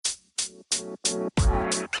The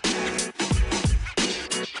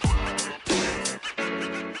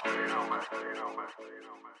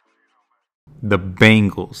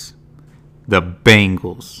Bengals. The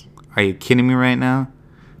Bengals. Are you kidding me right now?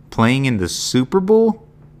 Playing in the Super Bowl?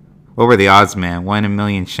 What were the odds, man? 1 in a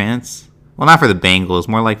million chance? Well, not for the Bengals,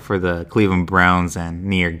 more like for the Cleveland Browns and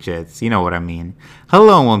New York Jets. You know what I mean.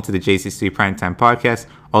 Hello and welcome to the JCC Primetime Podcast,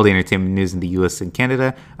 all the entertainment news in the U.S. and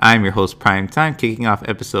Canada. I'm your host, Primetime, kicking off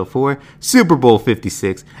Episode 4, Super Bowl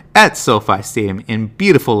 56, at SoFi Stadium in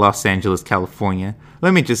beautiful Los Angeles, California.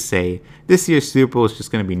 Let me just say, this year's Super Bowl is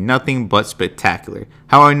just going to be nothing but spectacular.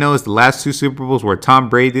 How I know is the last two Super Bowls where Tom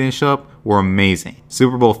Brady didn't show up were amazing.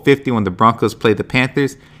 Super Bowl 50 when the Broncos played the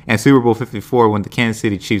Panthers, and Super Bowl 54 when the Kansas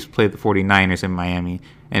City Chiefs played the 49ers in Miami,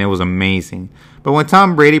 and it was amazing. But when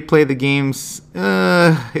Tom Brady played the games,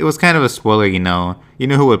 it was kind of a spoiler, you know. You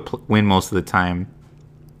knew who would win most of the time,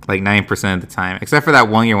 like 90% of the time, except for that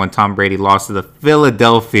one year when Tom Brady lost to the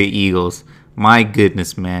Philadelphia Eagles. My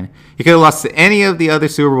goodness, man. He could have lost to any of the other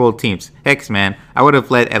Super Bowl teams. Heck, man, I would have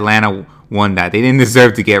let Atlanta win that. They didn't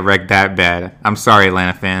deserve to get wrecked that bad. I'm sorry,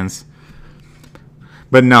 Atlanta fans.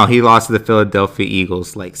 But no, he lost to the Philadelphia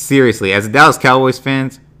Eagles. Like, seriously, as Dallas Cowboys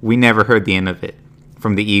fans, we never heard the end of it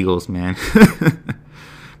from the Eagles, man.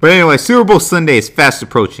 But anyway, Super Bowl Sunday is fast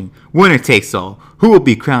approaching. Winner takes all. Who will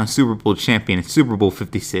be crowned Super Bowl champion in Super Bowl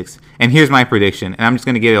 56? And here's my prediction, and I'm just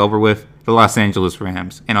going to get it over with, the Los Angeles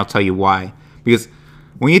Rams. And I'll tell you why. Because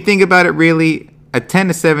when you think about it, really, a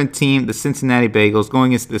 10-7 team, the Cincinnati Bengals,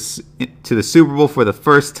 going into to the Super Bowl for the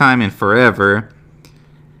first time in forever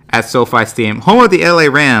at SoFi Stadium, home of the LA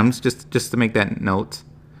Rams, just to make that note.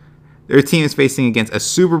 Their team is facing against a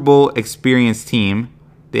Super Bowl experienced team,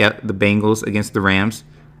 the Bengals against the Rams,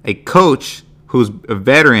 a coach who's a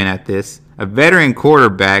veteran at this, a veteran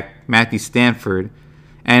quarterback, Matthew Stafford,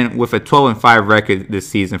 and with a 12-5 record this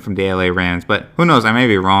season from the LA Rams. But who knows, I may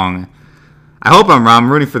be wrong. I hope I'm wrong.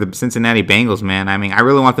 I'm rooting for the Cincinnati Bengals, man. I mean, I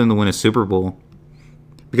really want them to win a Super Bowl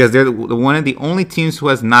because they're one of the only teams who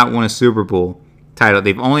has not won a Super Bowl title.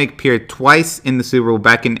 They've only appeared twice in the Super Bowl,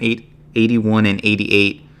 back in 81 and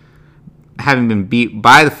 88, having been beat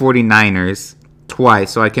by the 49ers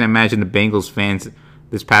twice. So I can imagine the Bengals fans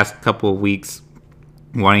this past couple of weeks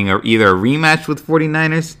wanting either a rematch with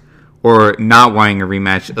 49ers or not wanting a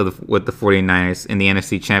rematch with the 49ers in the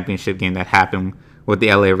NFC Championship game that happened with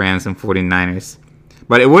the LA Rams and 49ers.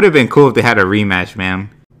 But it would have been cool if they had a rematch, man.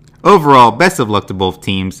 Overall, best of luck to both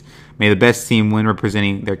teams. May the best team win,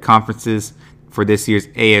 representing their conferences for this year's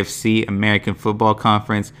AFC American Football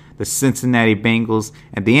Conference, the Cincinnati Bengals,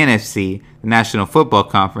 and the NFC, the National Football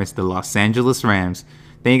Conference, the Los Angeles Rams.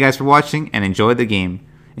 Thank you guys for watching and enjoy the game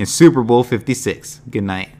in Super Bowl 56. Good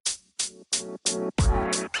night.